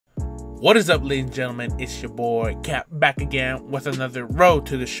What is up, ladies and gentlemen? It's your boy Cap back again with another Road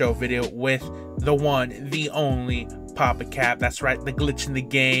to the Show video with the one, the only Papa Cap. That's right, the glitch in the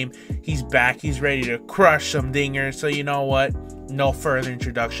game. He's back. He's ready to crush some dingers. So you know what? No further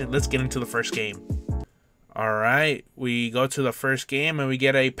introduction. Let's get into the first game. All right, we go to the first game and we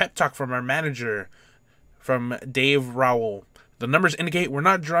get a pep talk from our manager, from Dave Varela. The numbers indicate we're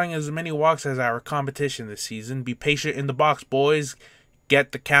not drawing as many walks as our competition this season. Be patient in the box, boys.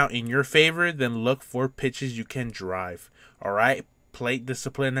 Get the count in your favor, then look for pitches you can drive. All right, plate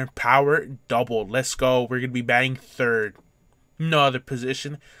discipline and power doubled. Let's go. We're going to be batting third. No other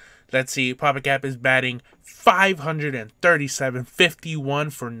position. Let's see. Papa Cap is batting 537, 51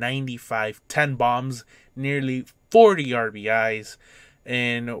 for 95, 10 bombs, nearly 40 RBIs,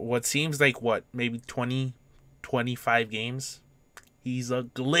 and what seems like, maybe 20, 25 games? He's a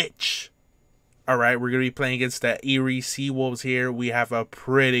glitch. Alright, we're going to be playing against the Erie Seawolves here. We have a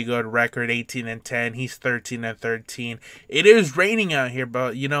pretty good record, 18-10. He's 13-13. It is raining out here,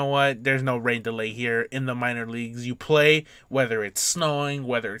 but you know what? There's no rain delay here in the minor leagues. You play whether it's snowing,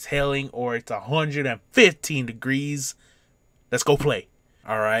 whether it's hailing, or it's 115 degrees. Let's go play.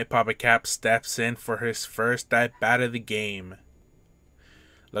 Alright, Papa Cap steps in for his first at-bat of the game.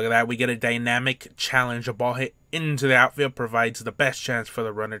 Look at that. We get a dynamic challenge. A ball hit into the outfield provides the best chance for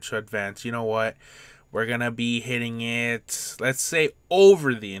the runner to advance. You know what? We're going to be hitting it, let's say,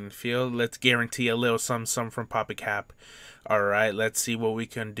 over the infield. Let's guarantee a little some from Papa Cap. All right, let's see what we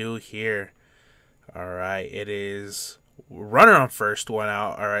can do here. All right, it is runner on first, one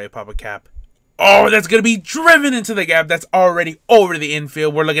out. All right, Papa Cap. Oh, that's going to be driven into the gap. That's already over the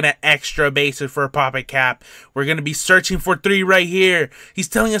infield. We're looking at extra bases for Papa Cap. We're going to be searching for three right here. He's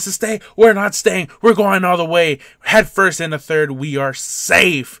telling us to stay. We're not staying. We're going all the way. Head first in the third. We are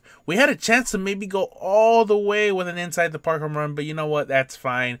safe. We had a chance to maybe go all the way with an inside the park home run, but you know what? That's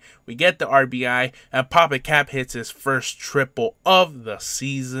fine. We get the RBI, and Papa Cap hits his first triple of the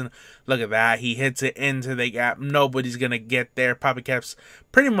season. Look at that. He hits it into the gap. Nobody's going to get there. Papa Cap's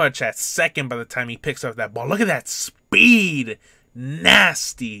pretty much at second by the time he picks up that ball. Look at that speed.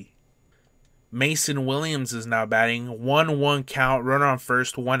 Nasty. Mason Williams is now batting. 1-1 count. Runner on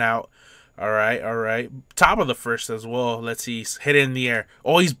first, one out. All right. Top of the first as well. Let's see. He's hit it in the air.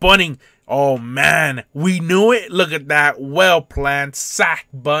 Oh, he's bunting. Oh, man. We knew it. Look at that. Well planned. Sack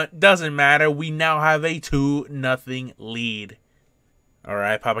bunt. Doesn't matter. We now have a 2-0 lead. All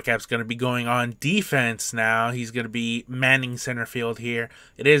right. Papa Cap's going to be going on defense now. He's going to be manning center field here.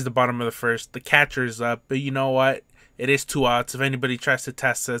 It is the bottom of the first. The catcher is up. But you know what? It is 2 outs. If anybody tries to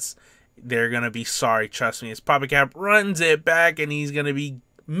test us, they're going to be sorry. Trust me. As Papa Cap runs it back, and he's going to be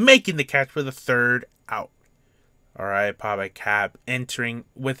making the catch for the third out. All right, Papa Cap entering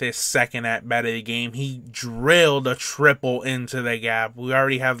with his second at-bat of the game. He drilled a triple into the gap. We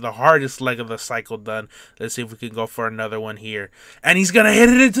already have the hardest leg of the cycle done. Let's see if we can go for another one here. And he's going to hit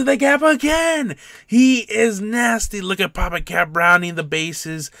it into the gap again. He is nasty. Look at Papa Cap rounding the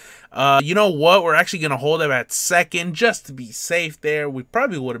bases. You know what? We're actually going to hold him at second just to be safe there. We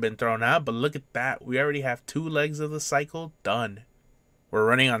probably would have been thrown out, but look at that. We already have 2 legs of the cycle done. We're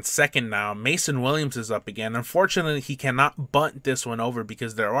running on second now. Mason Williams is up again. Unfortunately, he cannot bunt this one over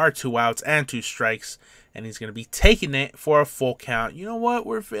because there are 2 outs and 2 strikes. And he's going to be taking it for a full count. You know what?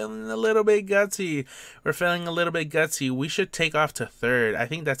 We're feeling a little bit gutsy. We should take off to third. I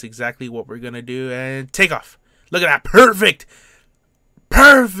think that's exactly what we're going to do. And take off. Look at that. Perfect.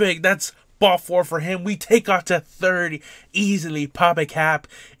 Perfect. That's ball 4 for him. We take off to third easily. Papa Cap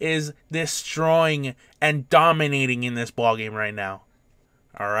is destroying and dominating in this ballgame right now.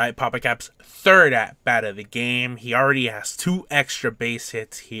 All right, Papa Cap's third at-bat of the game. He already has 2 extra base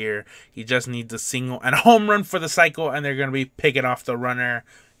hits here. He just needs a single and a home run for the cycle, and they're going to be picking off the runner,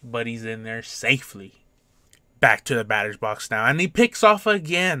 but he's in there safely. Back to the batter's box now, and he picks off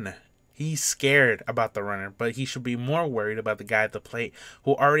again. He's scared about the runner, but he should be more worried about the guy at the plate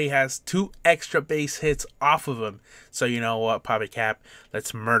who already has 2 extra base hits off of him. So you know what, Papa Cap,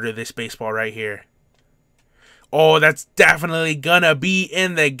 let's murder this baseball right here. Oh, that's definitely going to be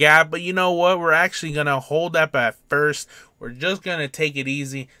in the gap. But you know what? We're actually going to hold up at first. We're just going to take it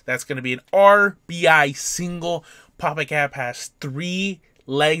easy. That's going to be an RBI single. Papa Cap has 3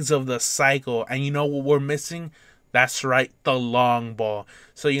 legs of the cycle. And you know what we're missing? That's right, the long ball.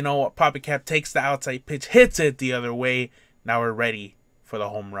 So you know what? Papa Cap takes the outside pitch, hits it the other way. Now we're ready for the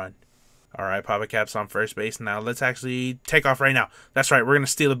home run. All right, Papa Cap's on first base now. Let's actually take off right now. That's right. We're going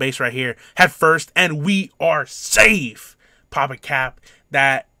to steal the base right here. Head first, and we are safe. Papa Cap,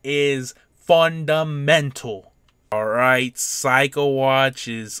 that is fundamental. All right, Psycho Watch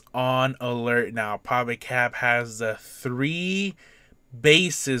is on alert now. Papa Cap has the 3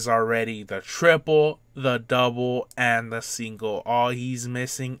 bases already, the triple, the double, and the single. All he's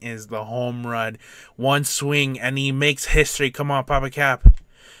missing is the home run. One swing and he makes history. Come on, Papa Cap.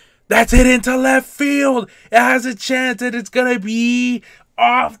 That's it into left field. It has a chance and it's gonna be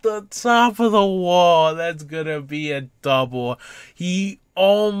off the top of the wall. That's gonna be a double. He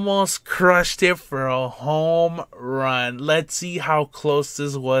almost crushed it for a home run. Let's see how close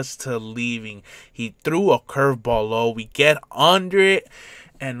this was to leaving. He threw a curveball low. We get under it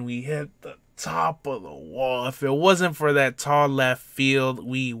and we hit the top of the wall. If it wasn't for that tall left field,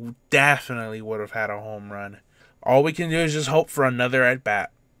 we definitely would have had a home run. All we can do is just hope for another at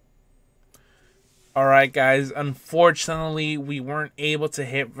bat. Alright guys, unfortunately we weren't able to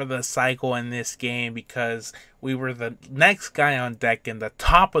hit for the cycle in this game because we were the next guy on deck in the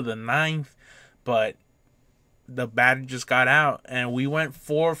top of the 9th, but the batter just got out and we went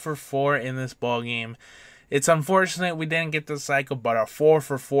 4 for 4 in this ball game. It's unfortunate we didn't get the cycle, but our 4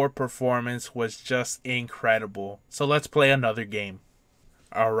 for 4 performance was just incredible. So let's play another game.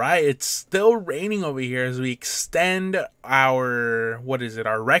 Alright, it's still raining over here as we extend our,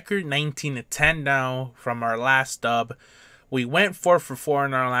 our record 19-10 now from our last dub. We went 4 for 4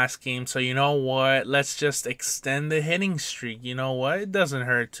 in our last game, so you know what? Let's just extend the hitting streak. You know what? It doesn't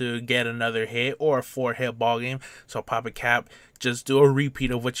hurt to get another hit or a 4-hit ball game. So Papa Cap, just do a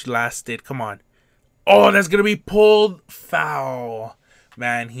repeat of what you last did. Come on. Oh, that's going to be pulled foul.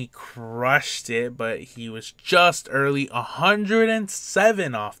 Man, he crushed it, but he was just early.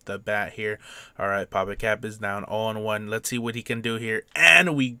 107 off the bat here. All right, Papa Cap is down 0-1. Let's see what he can do here.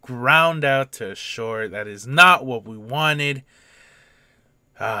 And we ground out to short. That is not what we wanted.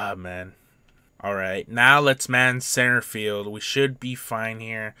 Ah, man. All right, now let's man center field. We should be fine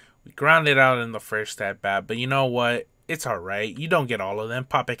here. We grounded out in the first at bat, but you know what? It's all right. You don't get all of them.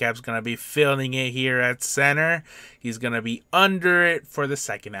 Papa Cap's going to be fielding it here at center. He's going to be under it for the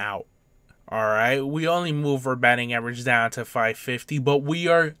second out. All right. We only move our batting average down to 550, but we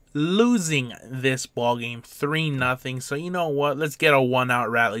are losing this ball game 3-0. So you know what? Let's get a 1-out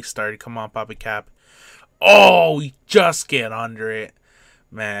rally started. Come on, Papa Cap. Oh, we just get under it.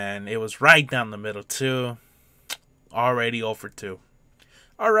 Man, it was right down the middle too. Already 0 for 2.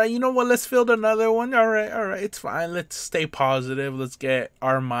 Alright, you know what? Let's field another one. Alright, it's fine. Let's stay positive. Let's get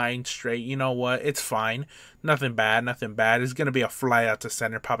our mind straight. You know what? It's fine. Nothing bad, nothing bad. It's going to be a fly out to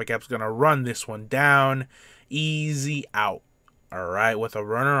center. Papa Cap's going to run this one down. Easy out. Alright, with a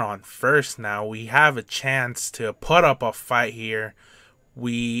runner on first now, we have a chance to put up a fight here.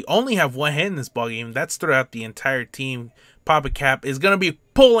 We only have one hit in this ballgame. That's throughout the entire team. Papa Cap is going to be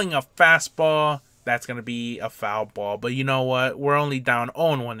pulling a fastball. That's going to be a foul ball. But you know what? We're only down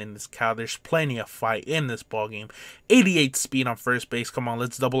 0-1 in this count. There's plenty of fight in this ball game. 88 speed on first base. Come on,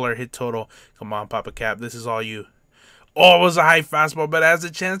 let's double our hit total. Come on, Papa Cap. This is all you. Oh, it was a high fastball, but it has a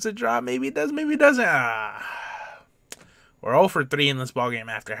chance to drop. Maybe it does, maybe it doesn't. We're 0 for 3 in this ball game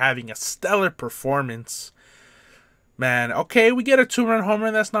after having a stellar performance. Man, okay, we get a 2-run home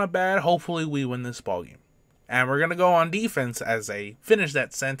run. That's not bad. Hopefully, we win this ball game. And we're going to go on defense as I finish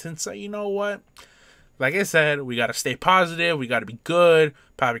that sentence. So, you know what? Like I said, we got to stay positive. We got to be good.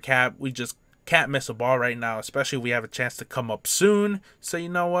 Papa Cap, we just can't miss a ball right now, especially if we have a chance to come up soon. So you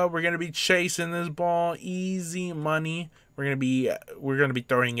know what? We're going to be chasing this ball. Easy money. We're going to be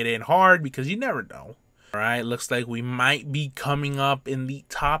throwing it in hard because you never know. All right, looks like we might be coming up in the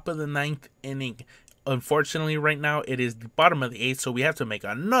top of the 9th inning. Unfortunately, right now, it is the bottom of the 8th, so we have to make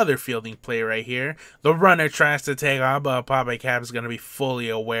another fielding play right here. The runner tries to take off, but Papa Cap is going to be fully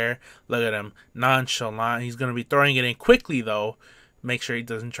aware. Look at him, nonchalant. He's going to be throwing it in quickly, though. Make sure he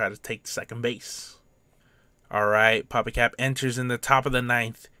doesn't try to take second base. All right, Papa Cap enters in the top of the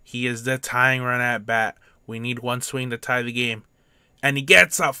 9th. He is the tying run at bat. We need one swing to tie the game. And he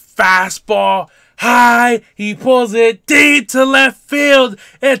gets a fastball high. He pulls it deep to left field.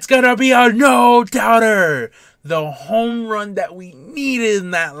 It's going to be a no-doubter. The home run that we needed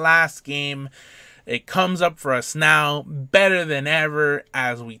in that last game. It comes up for us now better than ever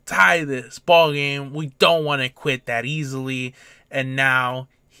as we tie this ball game. We don't want to quit that easily. And now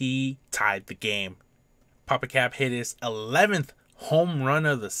he tied the game. Papa Cap hit his 11th home run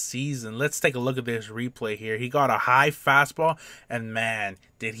of the season. Let's take a look at this replay here. He got a high fastball, and man,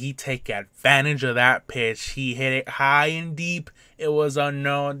 did he take advantage of that pitch. He hit it high and deep. It was a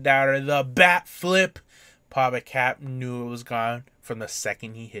no-doubter. The bat flip. Papa Cap knew it was gone from the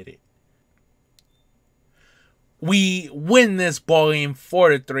second he hit it. We win this ball game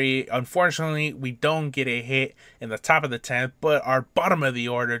 4-3. Unfortunately, we don't get a hit in the top of the 10th, but our bottom of the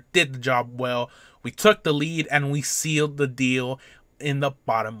order did the job well. We took the lead and we sealed the deal in the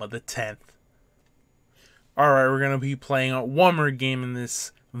bottom of the 10th. Alright, we're going to be playing one more game in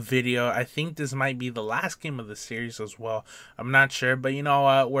this video. I think this might be the last game of the series as well. I'm not sure, but you know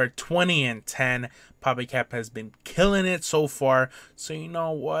what? We're 20-10. PapaCap has been killing it so far. So you know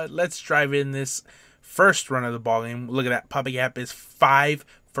what? Let's drive in this first run of the ball game. Look at that. PapaCap is 5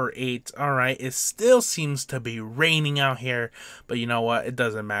 for 8. Alright, it still seems to be raining out here, but you know what? It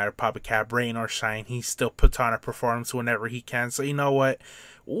doesn't matter. PapaCap, rain or shine, he still puts on a performance whenever he can. So you know what?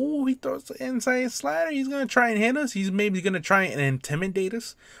 Ooh, he throws the inside slider. He's going to try and hit us. He's maybe going to try and intimidate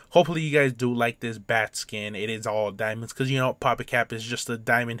us. Hopefully you guys do like this bat skin. It is all diamonds because, you know, PapaCap is just a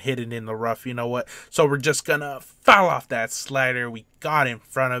diamond hidden in the rough. You know what? So we're just going to foul off that slider. We got in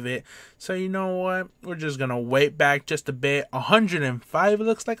front of it. So you know what? We're just going to wait back just a bit. 105 it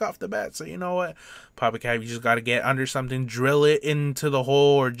looks like off the bat. So you know what? PapaCap, you just got to get under something. Drill it into the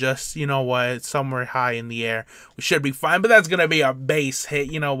hole or just, you know what, somewhere high in the air. We should be fine. But that's going to be a base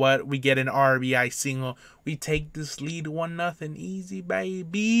hit. You know what? We get an RBI single. We take this lead 1-0. Easy,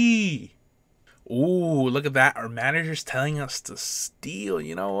 baby. Ooh, look at that. Our manager's telling us to steal.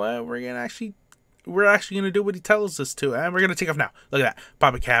 You know what? We're actually going to do what he tells us to. And we're going to take off now. Look at that.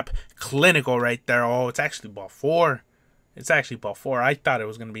 PapaCap, clinical right there. Oh, it's actually ball 4. It's actually ball 4. I thought it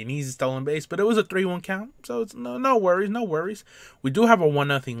was going to be an easy stolen base, but it was a 3-1 count. So it's no worries, no worries. We do have a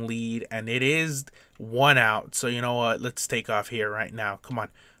 1-0 lead, and it is 1 out. So you know what? Let's take off here right now. Come on.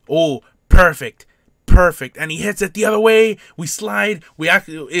 Oh, perfect. Perfect. And he hits it the other way. We slide. We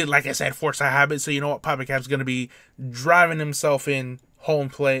actually, like I said, force a habit. So you know what? PapaCap's going to be driving himself in home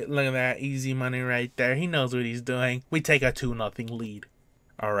plate. Look at that. Easy money right there. He knows what he's doing. We take a 2-0 lead.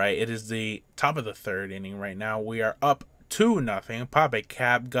 All right. It is the top of the 3rd inning right now. We are up 2-0.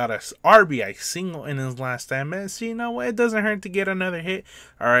 PapaCap got a RBI single in his last 10 minutes. So you know what? It doesn't hurt to get another hit.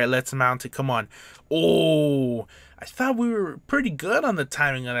 All right. Let's mount it. Come on. Oh, I thought we were pretty good on the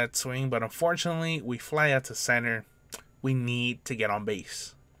timing of that swing, but unfortunately, we fly out to center. We need to get on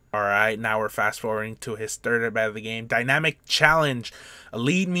base. All right, now we're fast-forwarding to his 3rd at bat of the game. Dynamic challenge. A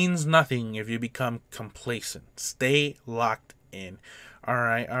lead means nothing if you become complacent. Stay locked in. All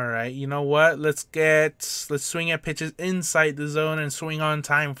right. You know what? Let's swing at pitches inside the zone and swing on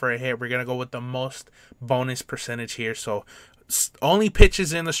time for a hit. We're going to go with the most bonus percentage here. So only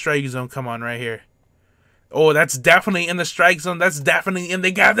pitches in the strike zone. Come on, right here. Oh, that's definitely in the strike zone. That's definitely in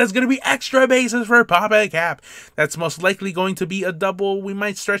the gap. That's going to be extra bases for PapaCap. That's most likely going to be a double. We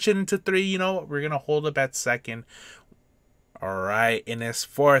might stretch it into 3. You know, we're going to hold up at second. All right, in his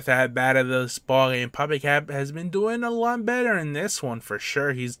 4th at-bat of this ball game, PapaCap has been doing a lot better in this one for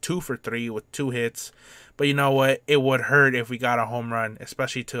sure. He's 2 for 3 with 2 hits. But you know what? It would hurt if we got a home run,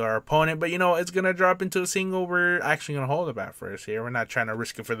 especially to our opponent. But you know, it's going to drop into a single. We're actually going to hold the bat first here. We're not trying to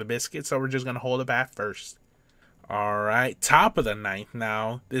risk it for the biscuit, so we're just going to hold the bat first. All right, top of the 9th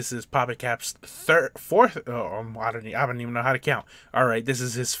now. This is PapaCap's 4th. Oh, I don't even know how to count. All right, this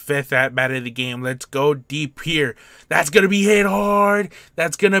is his 5th at-bat of the game. Let's go deep here. That's going to be hit hard.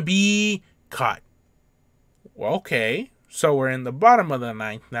 That's going to be caught. Okay, so we're in the bottom of the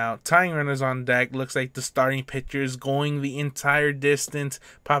 9th now. Tying runners on deck. Looks like the starting pitcher is going the entire distance.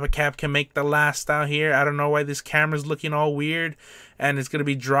 PapaCap can make the last out here. I don't know why this camera's looking all weird. And it's going to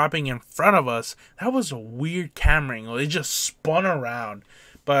be dropping in front of us. That was a weird camera angle. It just spun around.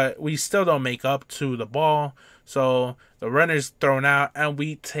 But we still don't make up to the ball. So the runner's thrown out. And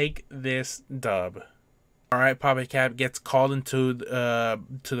we take this dub. All right, PapaCap gets called into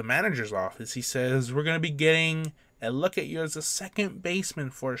to the manager's office. He says, we're going to be getting a look at you as a second baseman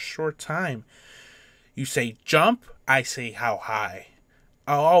for a short time. You say jump. I say how high.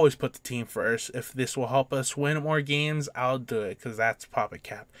 I'll always put the team first. If this will help us win more games, I'll do it because that's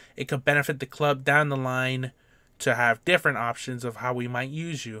PapaCap. It could benefit the club down the line to have different options of how we might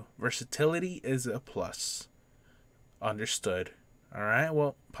use you. Versatility is a plus. Understood. All right,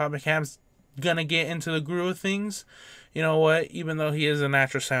 well, PapaCap's going to get into the groove of things. You know what? Even though he is a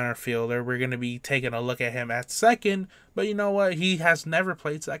natural center fielder, we're going to be taking a look at him at second. But you know what? He has never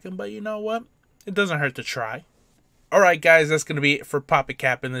played second. But you know what? It doesn't hurt to try. Alright guys, that's going to be it for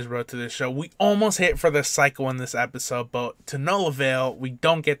PapaCap in this road to this show. We almost hit for the cycle in this episode, but to no avail, we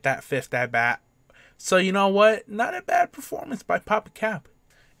don't get that 5th at-bat. So you know what? Not a bad performance by PapaCap.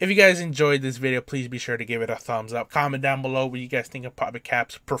 If you guys enjoyed this video, please be sure to give it a thumbs up. Comment down below what you guys think of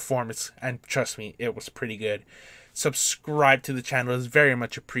PapaCap's performance, and trust me, it was pretty good. Subscribe to the channel is very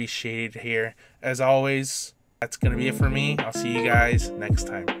much appreciated here. As always, that's going to be it for me. I'll see you guys next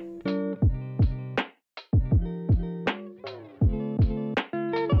time.